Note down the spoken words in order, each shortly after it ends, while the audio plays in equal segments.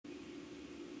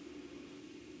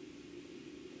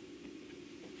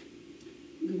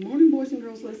Good morning, boys and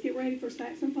girls. Let's get ready for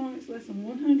Saxon Phonics lesson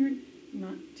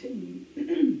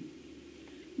 119.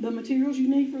 The materials you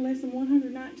need for lesson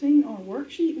 119 are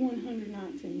worksheet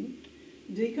 119,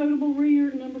 decodable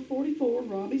reader number 44,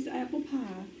 Robbie's apple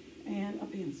pie, and a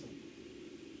pencil.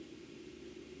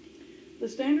 The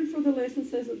standard for the lesson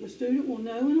says that the student will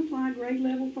know and apply grade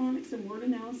level phonics and word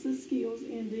analysis skills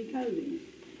in decoding.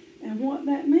 And what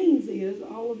that means is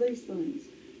all of these things.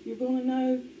 You're going to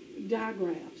know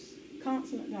digraphs,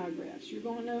 consonant digraphs. You're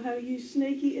going to know how to use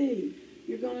sneaky E.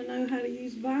 You're going to know how to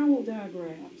use vowel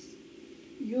digraphs.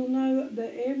 You'll know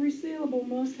that every syllable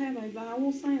must have a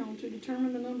vowel sound to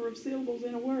determine the number of syllables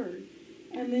in a word.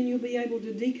 And then you'll be able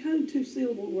to decode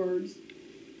two-syllable words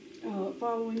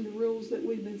following the rules that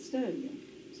we've been studying.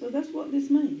 So that's what this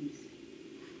means.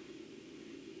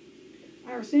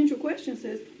 Our essential question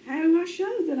says, how do I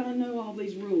show that I know all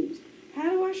these rules?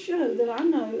 How do I show that I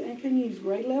know and can use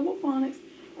grade level phonics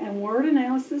and word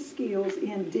analysis skills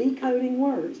in decoding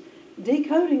words?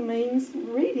 Decoding means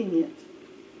reading it.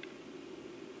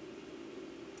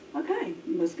 Okay,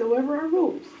 let's go over our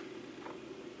rules.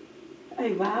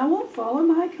 A vowel followed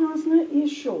by a consonant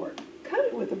is short. Code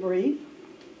it with a brief.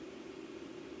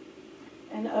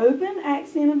 An open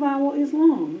accented vowel is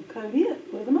long. Code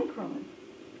it with a macron.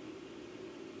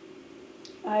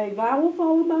 A vowel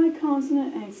followed by a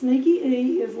consonant and sneaky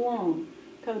E is long.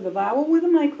 Code the vowel with a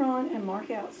macron and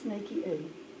mark out sneaky E.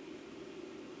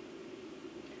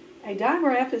 A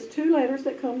digraph is two letters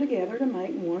that come together to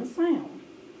make one sound.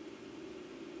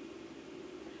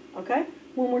 Okay?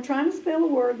 When we're trying to spell a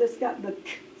word that's got the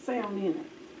K sound in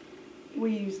it,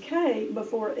 we use K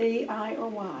before E, I, or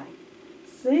Y.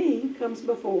 C comes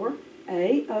before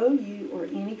A, O, U, or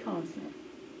any consonant.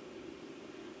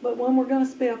 But when we're going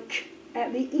to spell K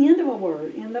at the end of a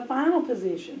word, in the final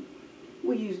position,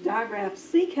 we use digraph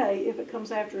CK if it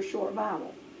comes after a short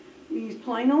vowel. We use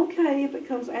plain old K if it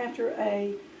comes after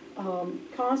a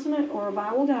consonant or a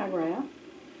vowel digraph.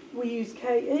 We use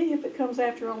KE if it comes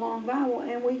after a long vowel,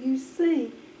 and we use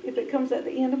C if it comes at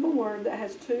the end of a word that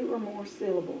has two or more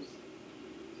syllables.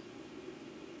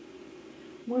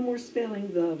 When we're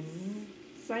spelling the V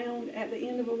sound at the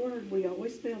end of a word, we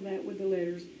always spell that with the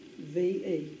letters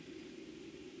VE.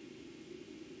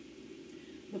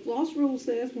 The floss rule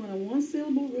says when a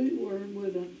one-syllable root word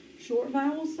with a short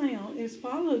vowel sound is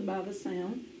followed by the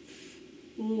sound F,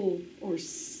 L, or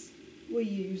S, we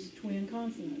use twin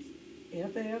consonants,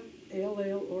 FF,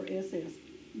 LL, or SS,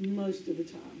 most of the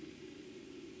time.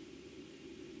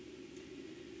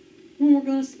 When we're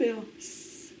going to spell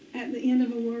S at the end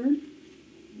of a word,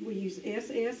 we use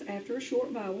SS after a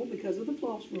short vowel because of the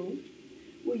floss rule.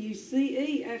 We use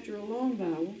CE after a long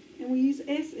vowel, and we use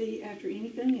SE after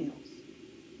anything else.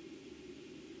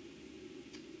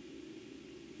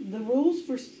 The rules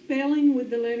for spelling with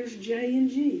the letters J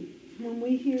and G. When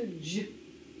we hear J,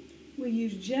 we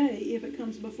use J if it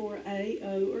comes before A,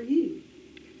 O, or U.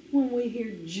 When we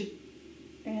hear J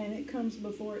and it comes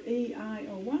before E, I,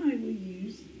 or Y, we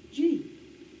use G.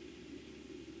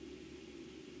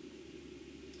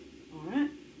 All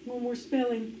right. When we're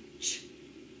spelling ch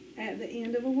at the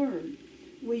end of a word,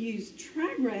 we use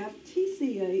trigraph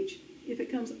TCH if it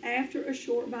comes after a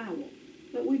short vowel.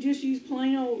 But we just use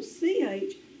plain old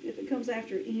CH if it comes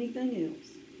after anything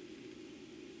else.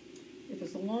 If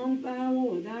it's a long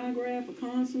vowel, a digraph, a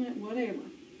consonant, whatever.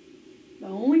 The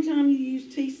only time you use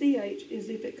TCH is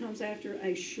if it comes after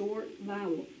a short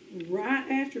vowel, right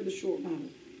after the short vowel.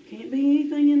 Can't be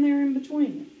anything in there in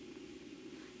between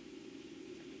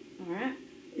it. All right?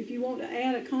 If you want to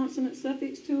add a consonant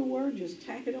suffix to a word, just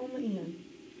tack it on the end.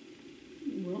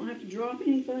 We don't have to drop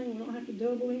anything. We don't have to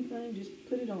double anything. Just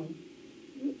put it on.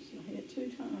 Oops, I hit it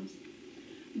 2 times.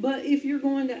 But if you're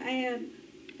going to add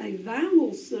a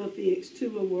vowel suffix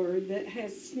to a word that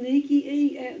has sneaky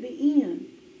E at the end,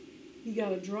 you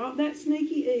got to drop that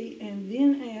sneaky E and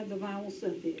then add the vowel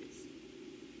suffix.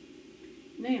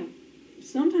 Now,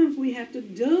 sometimes we have to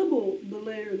double the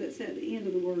letter that's at the end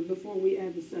of the word before we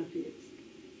add the suffix.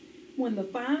 When the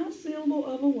final syllable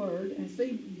of a word, and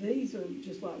see, these are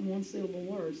just like one-syllable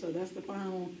words, so that's the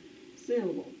final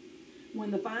syllable.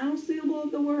 When the final syllable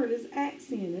of the word is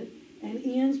accented and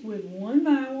ends with one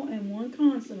vowel and one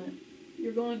consonant,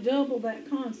 you're going to double that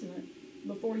consonant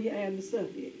before you add the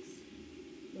suffix,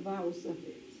 the vowel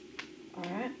suffix. All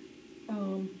right?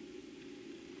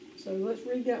 So let's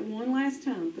read that one last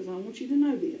time because I want you to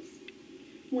know this.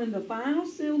 When the final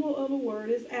syllable of a word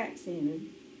is accented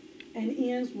and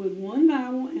ends with one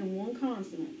vowel and one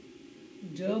consonant,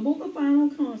 double the final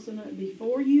consonant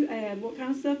before you add what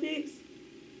kind of suffix?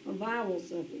 A vowel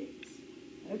suffix.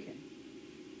 Okay.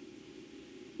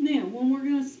 Now, when we're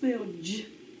going to spell J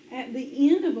At the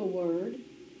end of a word,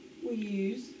 we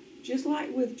use, just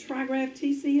like with trigraph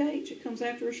TCH, it comes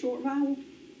after a short vowel.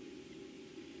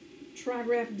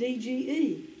 Trigraph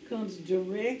DGE comes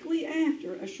directly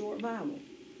after a short vowel,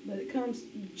 but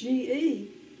GE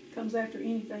comes after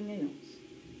anything else.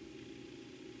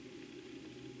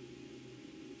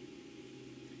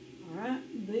 All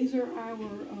right, these are our,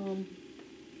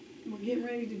 we're getting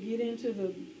ready to get into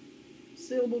the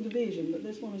syllable division, but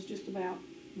this one is just about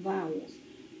vowels.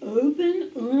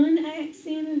 Open,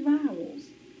 unaccented vowels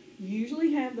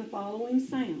usually have the following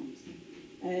sounds.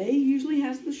 A usually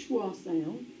has the schwa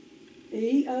sound.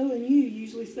 E, O, and U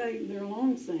usually say their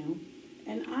long sound.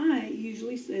 And I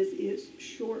usually says its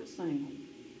short sound.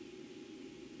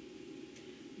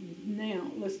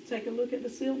 Now, let's take a look at the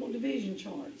syllable division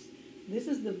charts. This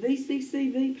is the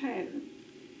VCCV pattern.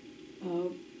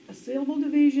 A syllable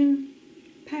division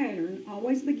pattern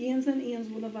always begins and ends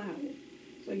with a vowel.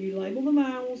 So you label the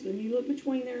vowels, then you look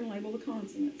between there and label the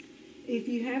consonants. If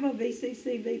you have a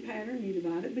VCCV pattern, you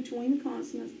divide it between the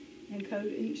consonants and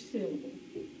code each syllable.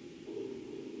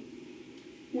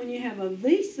 When you have a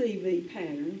VCV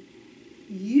pattern,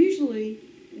 usually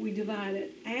we divide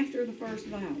it after the first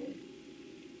vowel,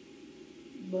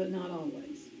 but not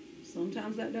always.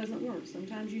 Sometimes that doesn't work.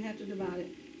 Sometimes you have to divide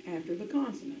it after the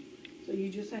consonant. So you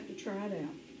just have to try it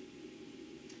out.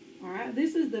 All right,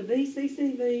 this is the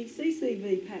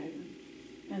VCCV-CCV pattern,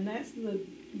 and that's the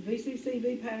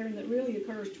VCCV pattern that really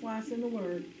occurs twice in the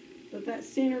word, but that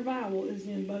center vowel is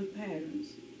in both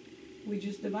patterns. We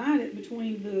just divide it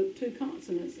between the two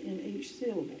consonants in each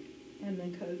syllable and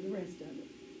then code the rest of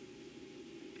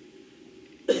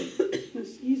it.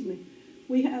 Excuse me.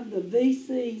 We have the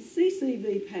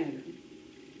VCCCV pattern.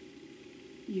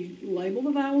 You label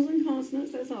the vowels and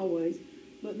consonants as always,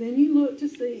 but then you look to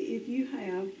see if you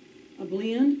have a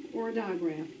blend or a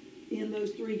digraph in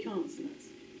those three consonants.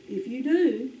 If you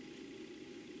do,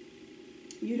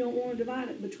 you don't want to divide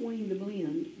it between the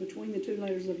blend, between the two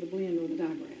letters of the blend or the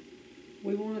digraph.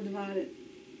 We want to divide it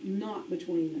not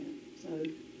between them. So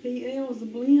PL is a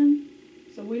blend,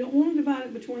 so we don't want to divide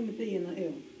it between the P and the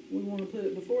L. We want to put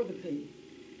it before the P.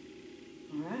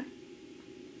 All right?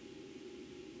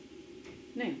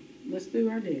 Now, let's do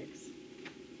our decks.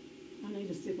 I need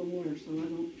a sip of water so I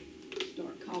don't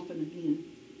start coughing again.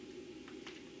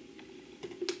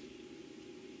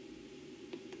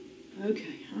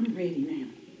 Okay, I'm ready now.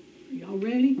 Are y'all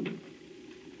ready?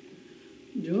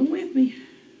 Do them with me.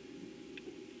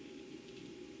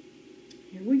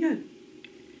 Here we go.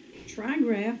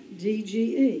 Trigraph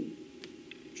DGE.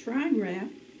 Trigraph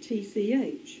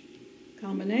TCH.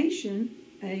 Combination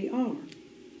AR.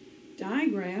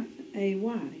 Digraph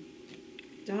AY.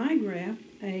 Digraph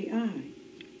AI.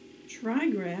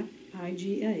 Trigraph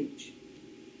IGH.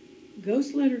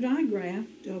 Ghost letter digraph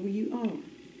WR.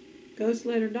 Ghost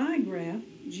letter digraph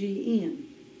GN.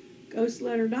 Ghost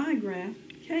letter digraph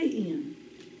KN.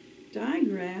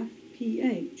 Digraph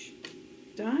PH.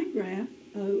 Digraph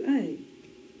OA.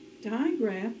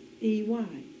 Digraph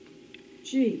EY.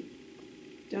 G.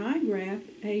 Digraph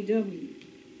AW.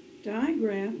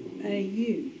 Digraph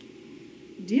AU.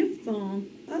 Diphthong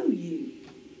OU.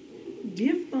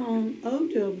 Diphthong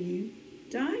OW.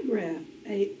 Digraph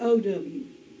AOW.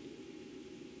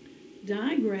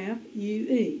 Digraph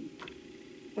UE.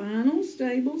 Final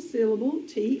stable syllable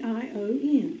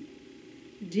TION.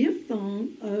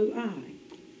 Diphthong OI.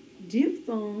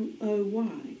 Diphthong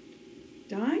OY.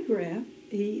 Digraph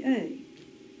EA.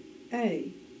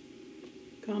 A.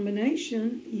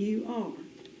 Combination UR.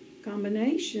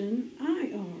 Combination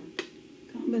IR.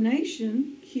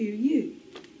 Combination QU.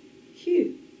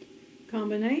 Q.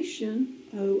 Combination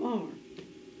OR.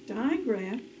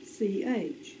 Digraph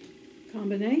CH.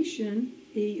 Combination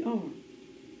ER.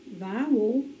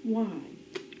 Vowel Y.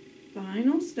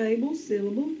 Final stable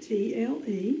syllable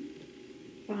TLE.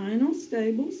 Final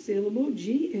stable syllable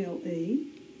GLE.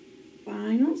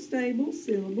 Final stable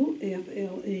syllable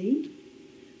FLE.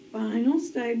 Final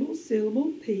stable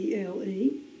syllable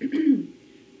PLE.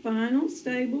 Final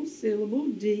stable syllable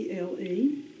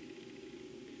DLE.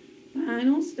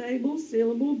 Final stable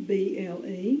syllable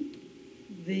BLE.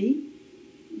 V.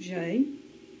 J.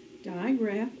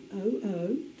 Digraph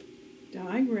OO.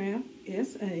 Digraph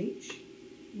SH.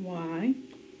 Y.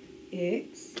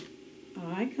 X.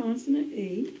 I consonant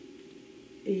E.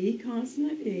 E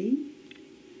consonant E.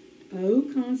 O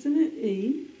consonant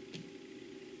E.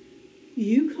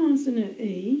 U consonant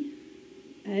E.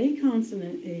 A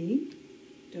consonant E.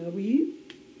 W.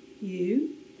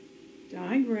 U.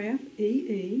 Digraph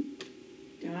EE.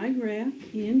 Digraph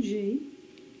NG.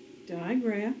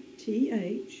 Digraph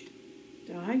TH.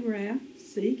 Digraph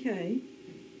CK.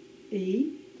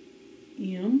 E.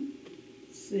 M,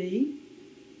 C,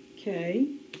 K,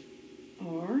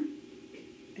 R,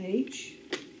 H,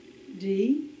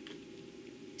 D,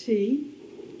 T,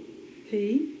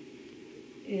 P,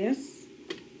 S,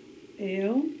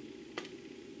 L,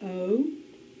 O,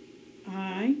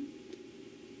 I,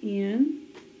 N,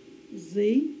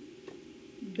 Z,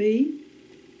 B,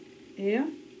 F,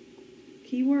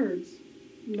 keywords,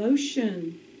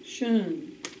 lotion,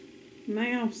 shun,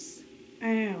 mouse,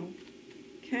 ow,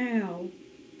 cow,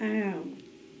 ow,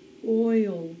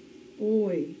 oil,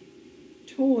 oi,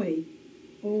 toy,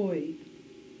 oi,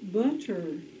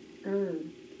 butter,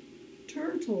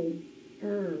 turtle,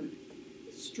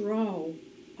 straw,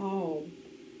 all,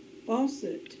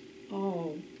 faucet,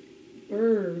 all,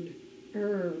 bird,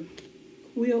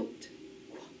 quilt,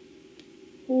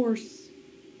 horse,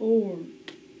 or,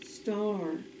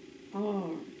 star, r,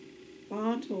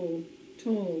 bottle,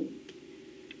 toll,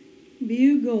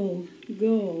 bugle,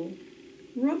 gull,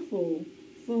 ruffle,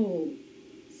 full,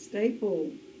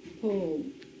 staple, pull,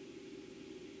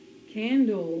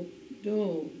 candle,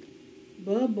 dull,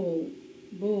 bubble,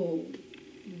 bull,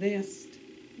 vest,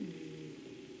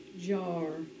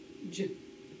 jar,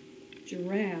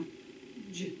 giraffe,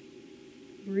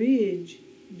 bridge,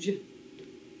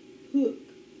 hook,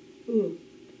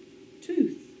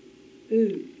 tooth,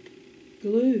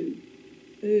 glue,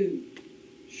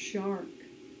 shark,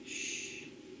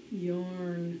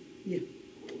 yarn,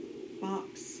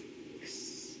 box,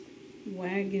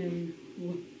 wagon,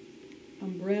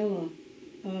 umbrella,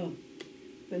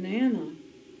 banana,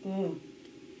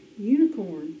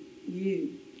 unicorn,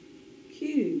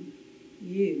 cube,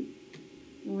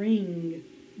 ring,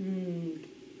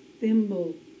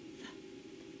 thimble,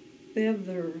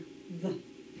 feather,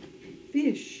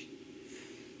 fish,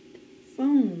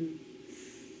 phone,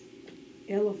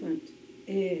 elephant,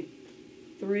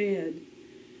 thread,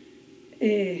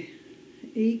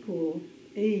 equal,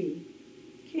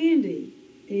 candy,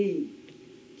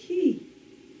 key,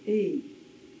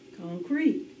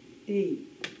 concrete,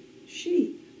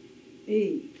 sheep,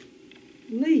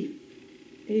 leaf,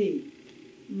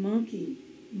 monkey,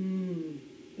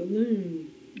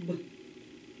 balloon,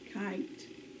 kite,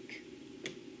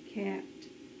 cat,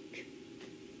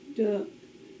 duck,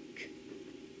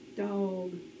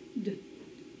 dog,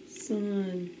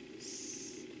 sun,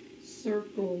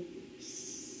 circle,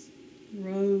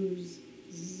 rose,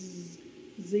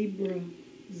 zebra,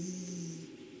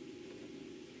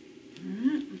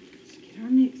 Alright, let's get our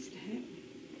next step.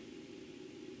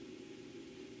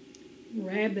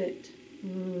 Rabbit,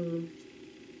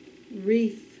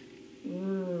 wreath,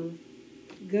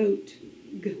 goat,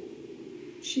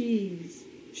 cheese,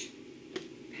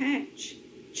 patch,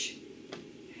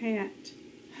 hat,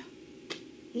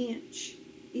 inch,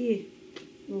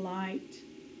 light,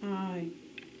 eye,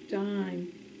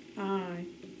 dime,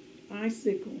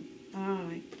 icicle,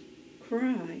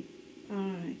 cry,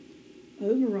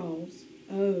 overalls,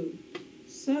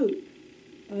 soap,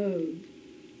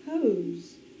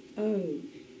 hose,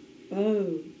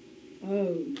 bow,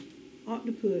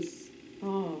 octopus,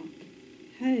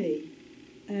 hay,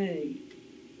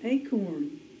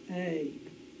 acorn,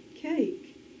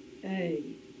 cake,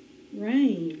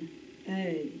 rain,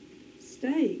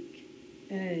 steak,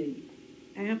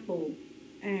 apple,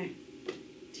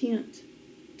 tent,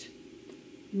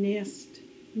 nest,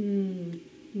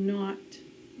 knot,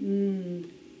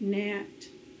 gnat,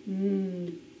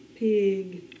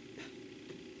 pig,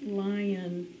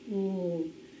 lion,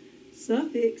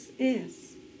 suffix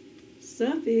s,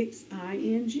 suffix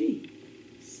ing,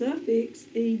 suffix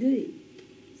ed,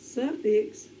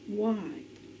 suffix y,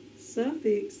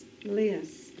 suffix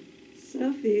less,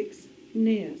 suffix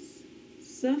ness,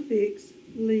 suffix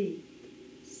ly,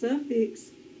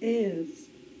 suffix as.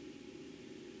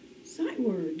 Sight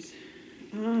words: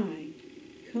 I,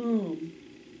 come,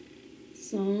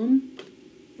 some,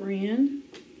 friend,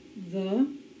 the,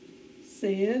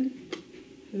 said,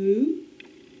 who,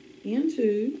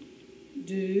 into,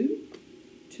 do,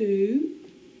 to,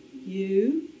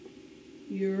 you,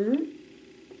 your,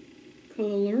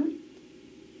 color,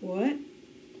 what,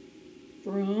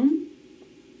 from,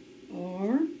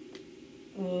 are,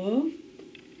 of,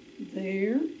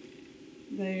 there,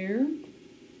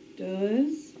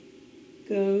 does,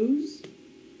 goes,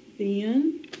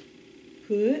 then,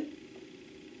 put,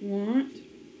 want,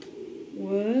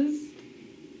 was,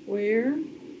 where,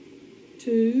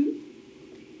 to,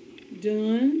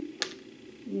 done,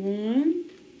 one,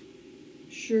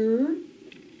 sure,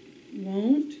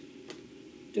 won't,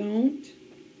 don't,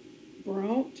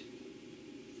 brought,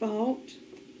 thought,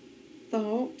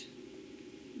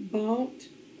 bought,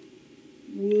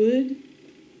 would,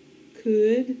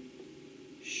 could,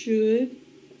 should,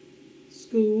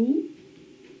 school,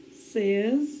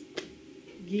 says,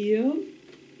 give,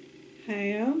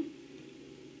 have,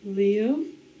 live,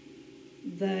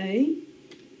 they,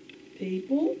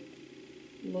 people,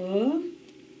 love,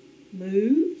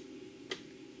 move,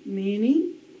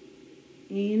 many,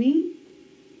 any,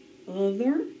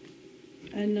 other,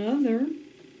 another,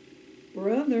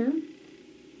 brother,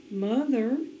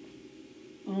 mother,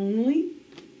 only,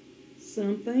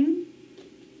 something,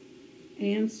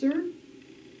 answer,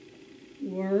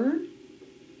 were,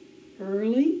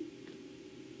 early,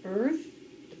 earth,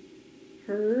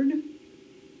 heard,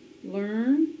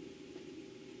 learn,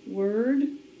 word,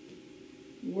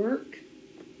 work,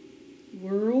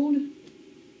 world,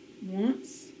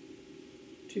 once,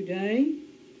 today,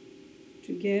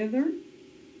 together,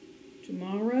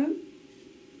 tomorrow,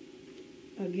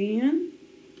 again,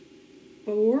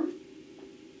 for,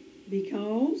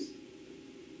 because,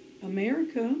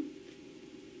 America,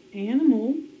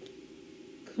 animal,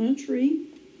 country,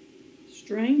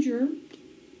 stranger,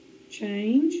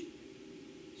 change,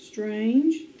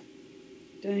 strange,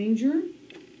 danger,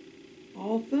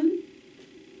 often,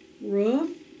 rough,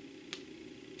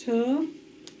 tough,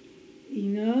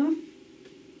 enough,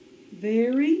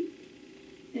 very,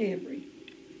 every.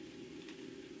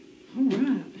 All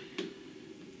right.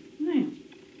 Now,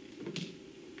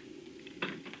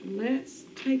 let's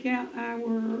take out our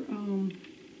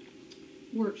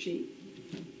worksheet.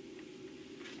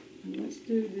 And let's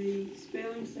do the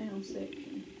spelling sound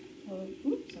section.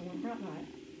 Oops, I went right by it.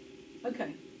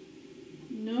 Okay.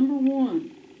 Number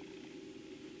 1.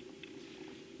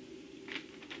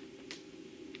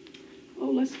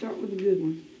 Oh, let's start with a good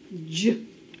one. J.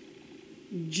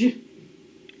 J.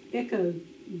 Echo.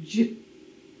 J.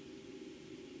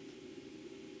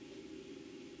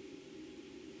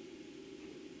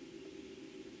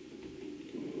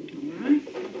 All right.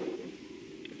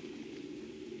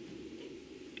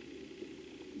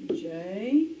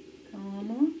 J,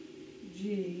 comma, G,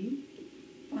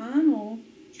 final,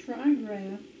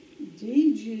 trigraph,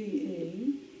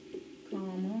 DGE,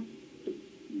 comma,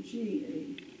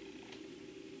 GE.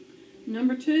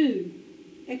 Number 2,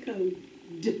 echo,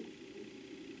 D,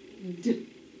 D,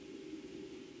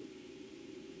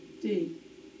 D.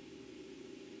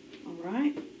 All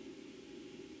right.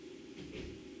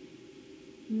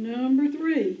 Number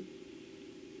 3,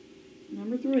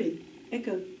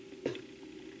 echo,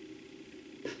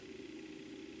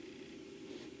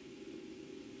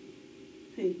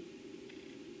 P.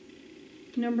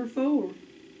 Number 4,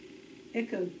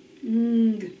 echo,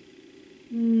 ng,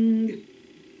 ng.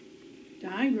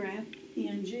 Digraph,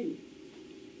 NG.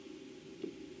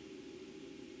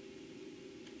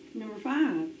 Number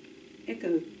 5,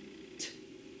 echo, T,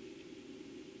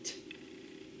 T,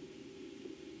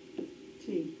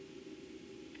 T.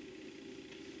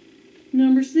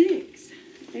 Number 6,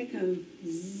 echo,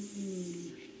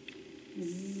 Z,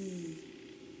 Z,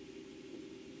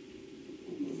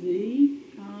 Z,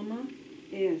 comma,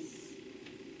 S.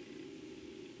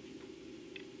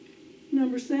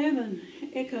 Number 7,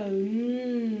 echo,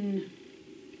 N,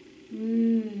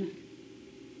 N,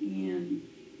 N.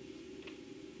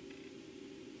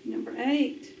 Number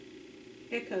 8,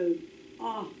 echo,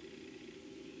 Ah,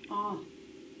 Ah,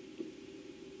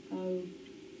 O.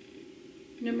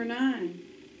 Number 9,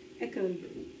 echo,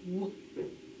 W,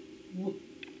 W,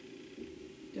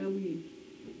 W.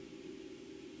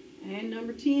 And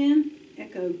number 10,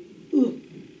 echo,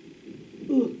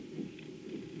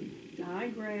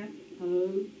 Digraph,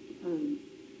 O, O.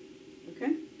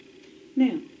 Okay?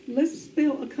 Now, let's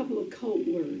spell a couple of cult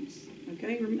words.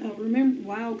 Okay? Remember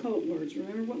wild cult words.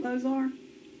 Remember what those are?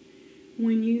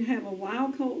 When you have a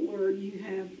wild cult word, you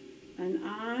have an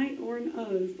I or an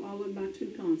O followed by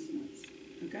 2 consonants.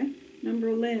 Okay? Number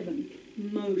 11,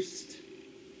 most.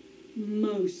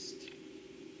 Most.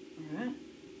 All right?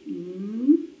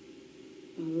 M,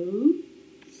 O,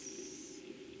 S,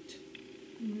 T.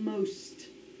 Most.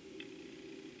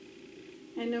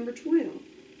 And number 12,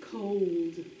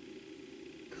 cold.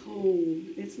 Cold.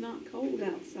 It's not cold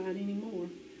outside anymore.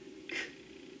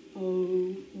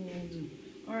 K-O-L-D.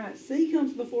 All right, C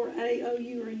comes before A, O,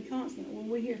 U, or any consonant. Well,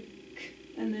 we hear K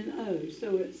and then O.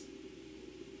 So it's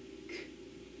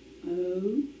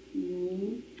K-O-L-D.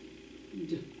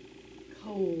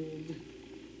 Cold.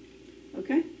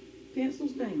 Okay?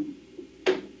 Pencils down.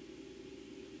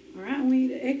 All right, I want you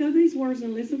to echo these words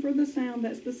and listen for the sound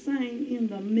that's the same in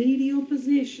the medial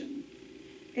position.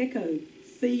 Echo,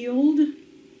 field,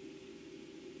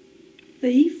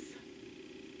 thief,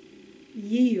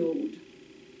 yield.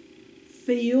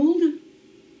 Field,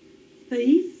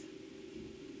 thief,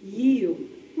 yield.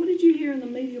 What did you hear in the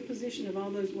medial position of all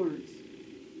those words?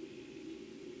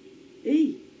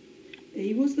 E.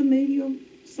 E was the medial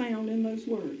sound in those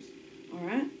words. All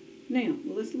right? Now,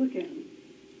 let's look at them.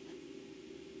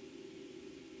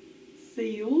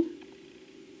 Field,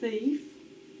 thief,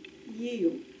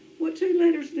 yield. What two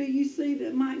letters do you see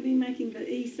that might be making the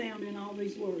E sound in all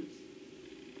these words?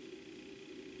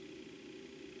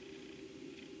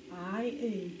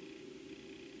 I-E.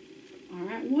 All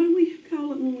right, what do we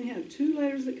call it when we have two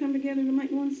letters that come together to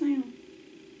make one sound?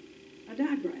 A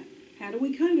digraph. How do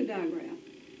we code a digraph?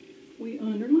 We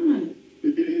underline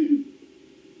it.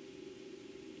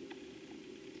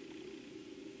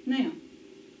 Now,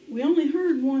 we only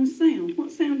heard one sound.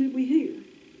 What sound did we hear?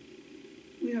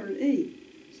 We heard E.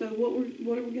 So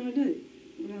what are we going to do?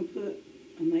 We're going to put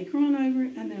a macron over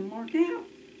it and then mark out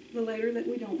the letter that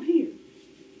we don't hear.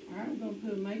 All right, we're going to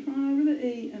put a macron over the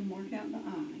E and mark out the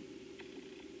I.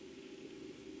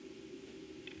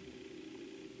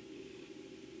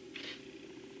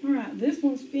 All right, this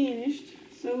one's finished.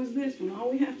 So is this one.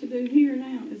 All we have to do here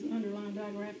now is underline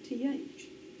digraph TH.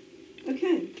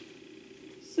 Okay,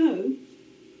 so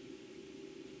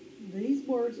these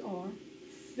words are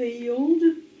field,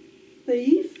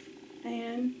 thief,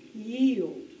 and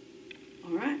yield.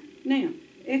 All right, now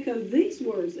echo these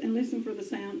words and listen for the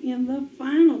sound in the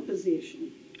final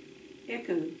position.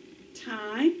 Echo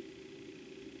tie,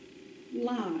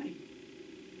 lie.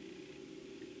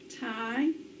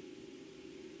 Tie,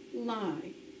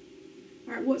 lie.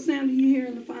 All right, what sound do you hear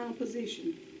in the final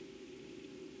position?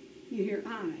 You hear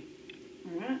I.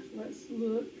 All right, let's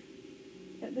look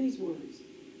at these words.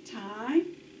 Tie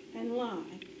and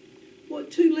lie.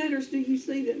 What two letters do you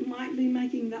see that might be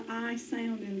making the I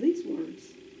sound in these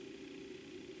words?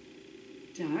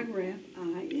 Digraph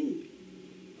IE.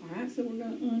 All right, so we're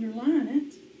going to underline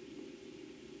it.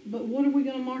 But what are we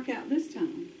going to mark out this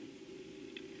time?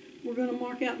 We're going to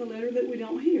mark out the letter that we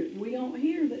don't hear. We don't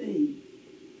hear the E,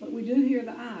 but we do hear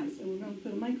the I, so we're going to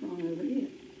put a macron over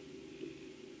it.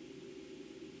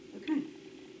 Okay.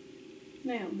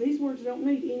 Now, these words don't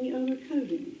need any other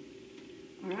coding.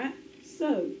 All right?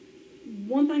 So,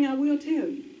 one thing I will tell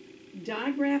you,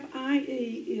 digraph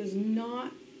IE is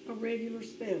not a regular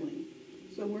spelling.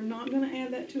 So we're not going to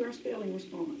add that to our spelling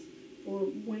response, or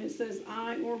when it says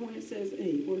I or when it says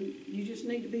E. You just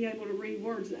need to be able to read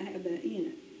words that have that in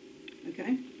it.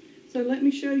 Okay? So let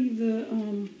me show you the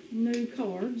new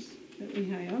cards that we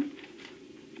have.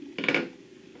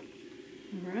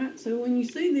 All right, so when you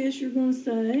see this, you're going to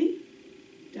say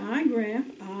digraph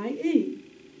IE.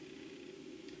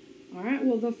 All right,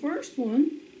 well, the first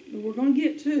one, we're going to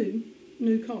get two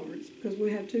new cards because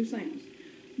we have two sounds.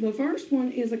 The first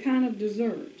one is a kind of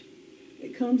dessert.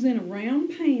 It comes in a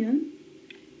round pan,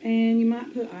 and you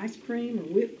might put ice cream or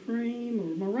whipped cream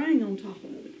or meringue on top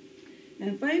of it.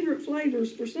 And favorite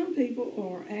flavors for some people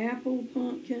are apple,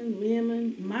 pumpkin,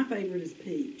 lemon. My favorite is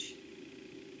peach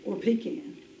or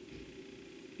pecan.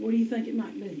 What do you think it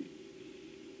might be?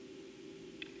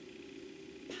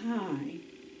 Pie,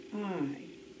 I.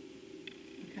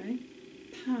 Okay?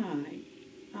 Pie,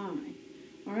 I.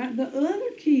 All right, the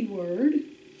other key word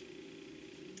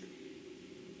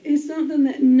is something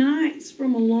that knights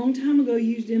from a long time ago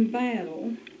used in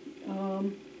battle,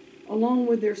 along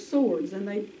with their swords. And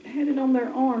they had it on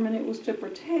their arm, and it was to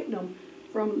protect them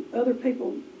from other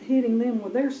people hitting them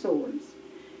with their swords.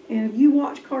 And if you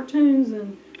watch cartoons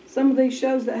and some of these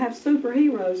shows that have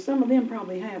superheroes, some of them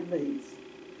probably have these.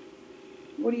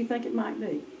 What do you think it might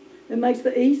be? It makes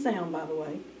the E sound, by the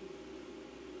way.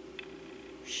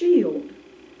 Shield.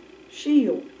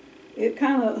 Shield. It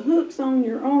kind of hooks on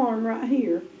your arm right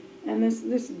here, and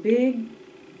this big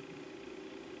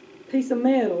piece of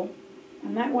metal,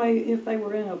 and that way if they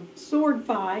were in a sword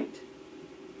fight,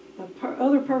 the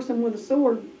other person with a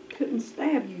sword couldn't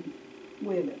stab you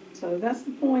with it. So that's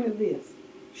the point of this.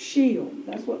 Shield.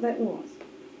 That's what that was.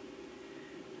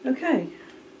 Okay.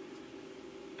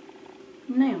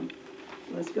 Now,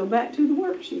 let's go back to the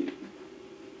worksheet.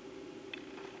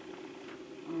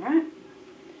 All right.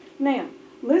 Now,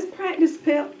 let's practice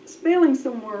spelling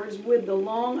some words with the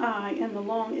long I and the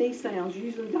long E sounds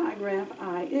using digraph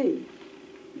IE.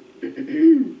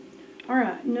 All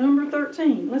right, number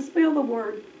 13. Let's spell the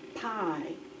word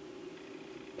pie.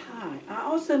 Pie. I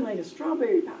also made a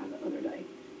strawberry pie the other day.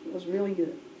 It was really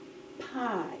good.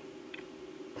 Pie.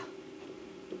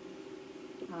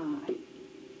 Pie.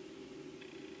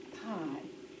 Pie.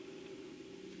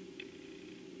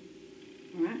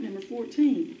 All right, number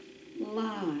 14.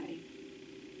 Lie.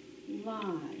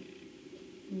 Lie.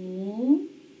 L,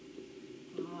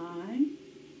 I,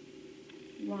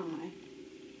 lie.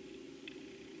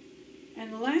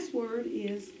 And the last word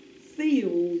is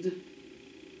field.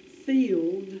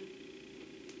 Field.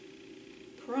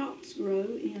 crops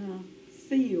grow in a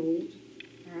field.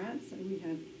 All right, so we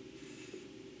have,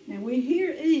 now we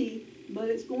hear E, but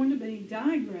it's going to be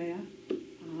digraph,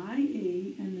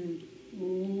 I-E, and then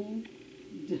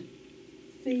L-D,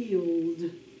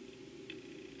 field.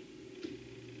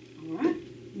 All right,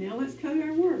 now let's code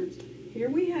our words. Here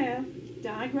we have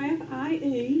digraph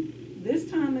I-E. This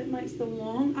time it makes the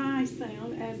long I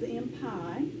sound as in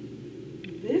pie.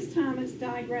 This time it's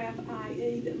digraph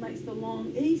I-E that makes the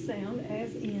long E sound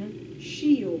as in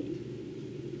shield.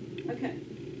 Okay,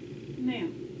 now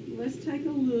let's take a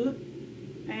look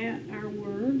at our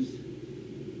words.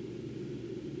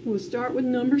 We'll start with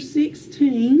number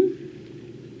 16.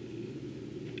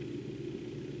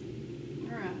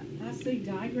 All right, I see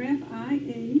digraph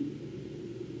I-E.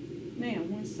 Now,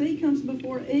 when C comes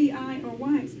before E, I, or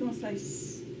Y, it's going to say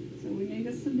S. So we need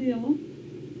a cedilla.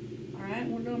 All right,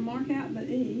 we're going to mark out the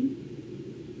E.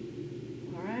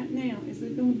 All right, now, is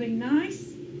it going to be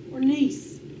nice or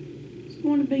niece? It's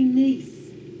going to be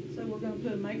niece. So we're going to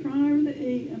put a macron over the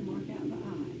E and mark out the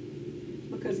I.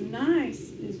 Because nice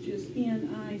is just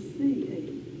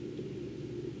N-I-C-E.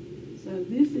 So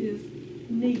this is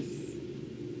niece.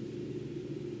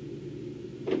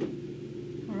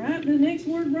 All right, the next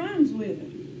word rhymes with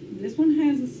it. This one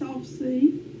has a soft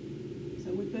C.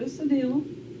 So we put a cedilla,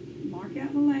 mark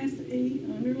out the last E,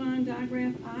 underline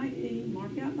digraph I-E,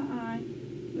 mark out the I,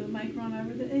 put a macron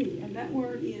over the E. And that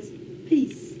word is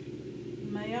peace.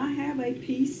 May I have a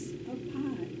piece of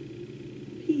pie?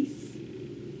 Peace.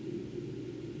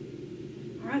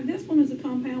 All right, this one is a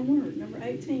compound word. Number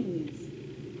 18 is.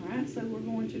 All right, so we're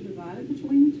going to divide it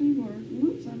between the two words.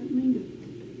 Whoops, I didn't mean to.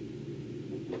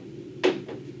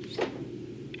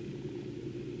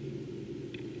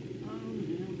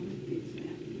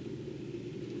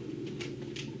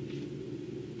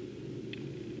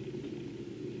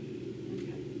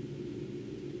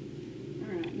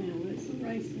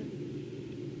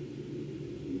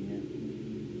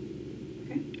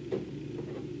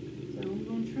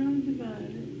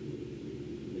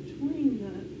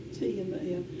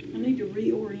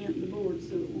 Reorient the board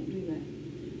so it won't do that.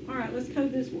 All right, let's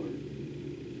code this word.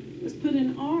 Let's put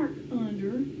an arc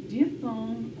under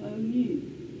diphthong OU.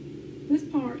 This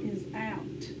part is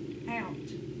out,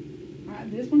 out. All right,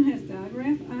 this one has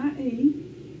digraph IE.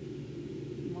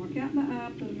 Mark out the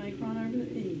I, put a macron over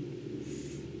the E.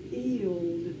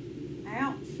 Field,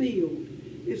 outfield.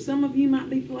 If some of you might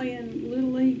be playing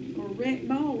Little League or rec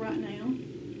ball right now,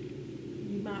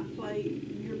 you might play,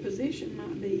 your position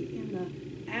might be in the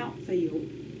outfield.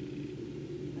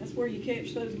 That's where you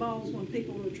catch those balls when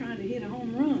people are trying to hit a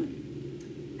home run.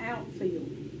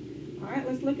 Outfield. All right,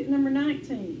 let's look at number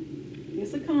 19.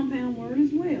 It's a compound word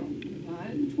as well.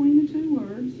 Divide it between the two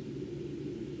words.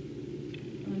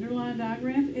 Underline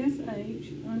digraph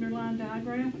SH, underline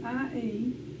digraph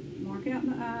IE, mark out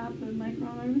the I, put a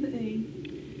macron over the E.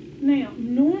 Now,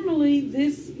 normally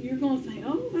this, you're going to think,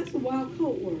 oh, that's a wild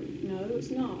colt word. No,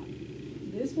 it's not.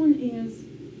 This one is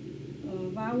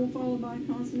vowel followed by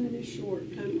consonant is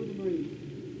short, coat with a breathe.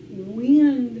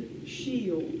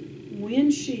 Windshield.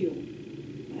 Windshield.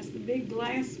 That's the big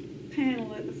glass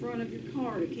panel at the front of your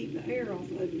car to keep the air off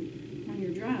of you when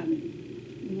you're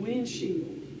driving.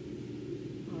 Windshield.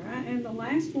 All right, and the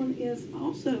last one is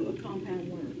also a compound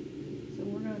word. So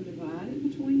we're going to divide it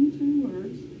between the two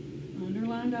words.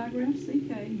 Underline digraph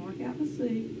CK, mark out the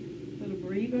C, put a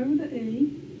breathe over the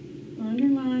E.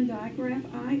 Underline digraph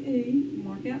IE,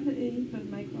 mark out the E, put a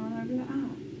macron over the I.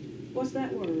 What's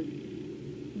that word?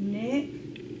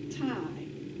 Necktie.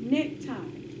 Necktie.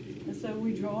 And so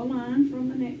we draw a line from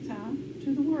the necktie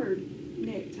to the word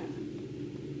necktie.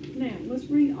 Now, let's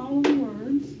read all of the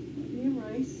words. Let me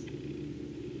erase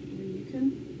where you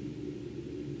can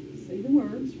see the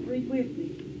words. Read with me.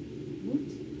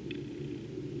 Whoops.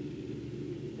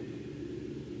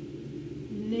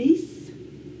 Niece,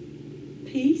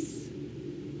 peace,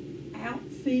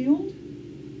 outfield,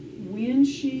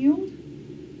 windshield,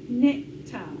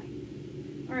 necktie.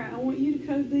 All right, I want you to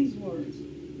code these words.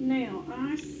 Now,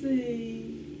 I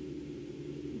see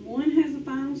one has a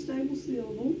final stable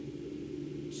syllable,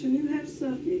 two have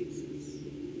suffixes.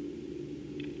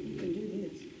 You can do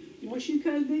this. Once you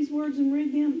code these words and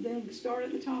read them, then start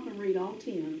at the top and read all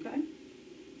 10, okay?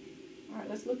 All right,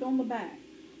 let's look on the back.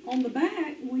 On the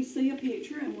back, we see a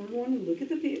picture, and we're going to look at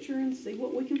the picture and see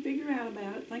what we can figure out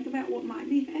about it. Think about what might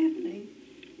be happening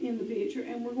in the picture,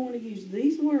 and we're going to use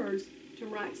these words to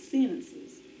write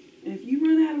sentences. And if you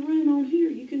run out of room on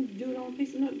here, you can do it on a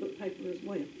piece of notebook paper as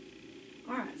well.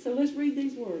 All right, so let's read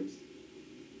these words.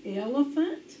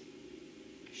 Elephant,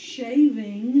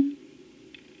 shaving,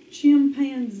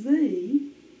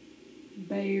 chimpanzee,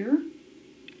 bear,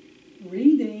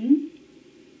 reading,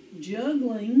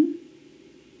 juggling,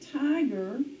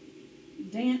 tiger,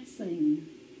 dancing.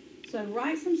 So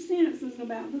write some sentences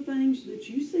about the things that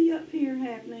you see up here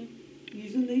happening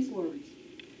using these words.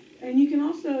 And you can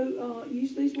also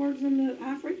use these words in the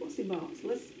high frequency box.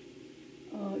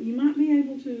 You might be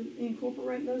able to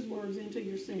incorporate those words into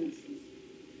your sentences.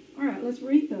 All right, let's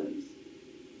read those.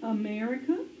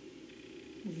 America,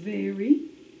 very,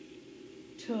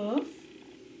 tough,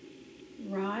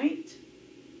 right,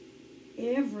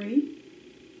 every,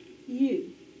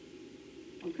 you.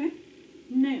 Okay?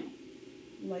 Now,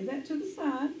 lay that to the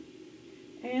side,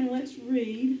 and let's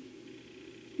read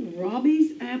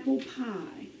Robbie's Apple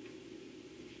Pie,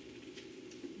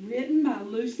 written by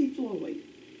Lucy Floyd.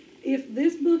 If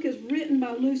this book is written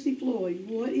by Lucy Floyd,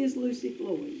 what is Lucy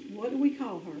Floyd? What do we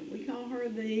call her? We call her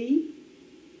the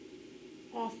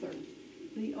author.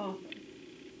 The author.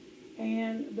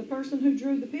 And the person who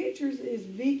drew the pictures is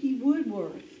Vicki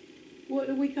Woodworth. What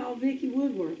do we call Vicki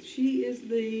Woodworth? She is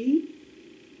the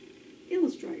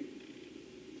illustrator.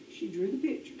 She drew the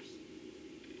pictures.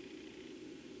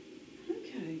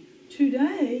 Okay.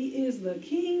 Today is the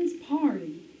king's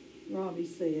party, Robbie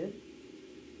said.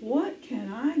 What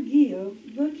can I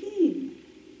give the king?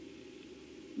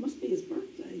 Must be his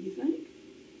birthday, you think?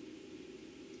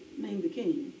 Named the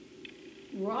king.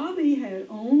 Robbie had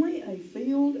only a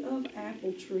field of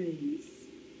apple trees.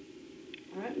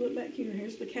 All right, look back here.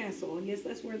 Here's the castle. I guess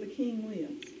that's where the king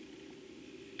lives.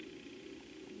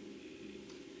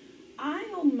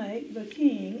 I'll make the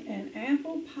king an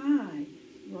apple pie,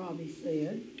 Robbie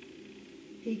said.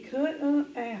 He cut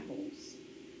up apples.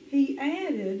 He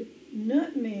added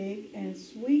nutmeg and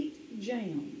sweet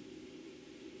jam.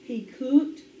 He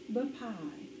cooked the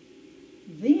pie.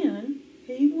 Then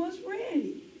he was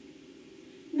ready.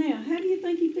 Now, how do you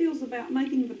think he feels about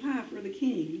making the pie for the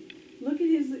king? Look at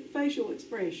his facial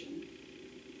expression.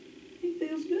 He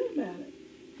feels good about it.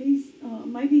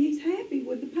 Maybe he's happy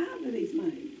with the pie that he's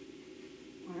made.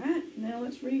 All right, now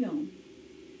let's read on.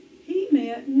 He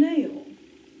met Nell.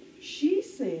 She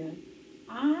said,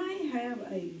 I have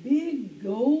a big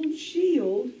gold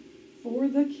shield for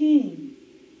the king.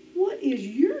 What is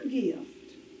your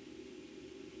gift?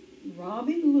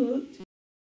 Robbie looked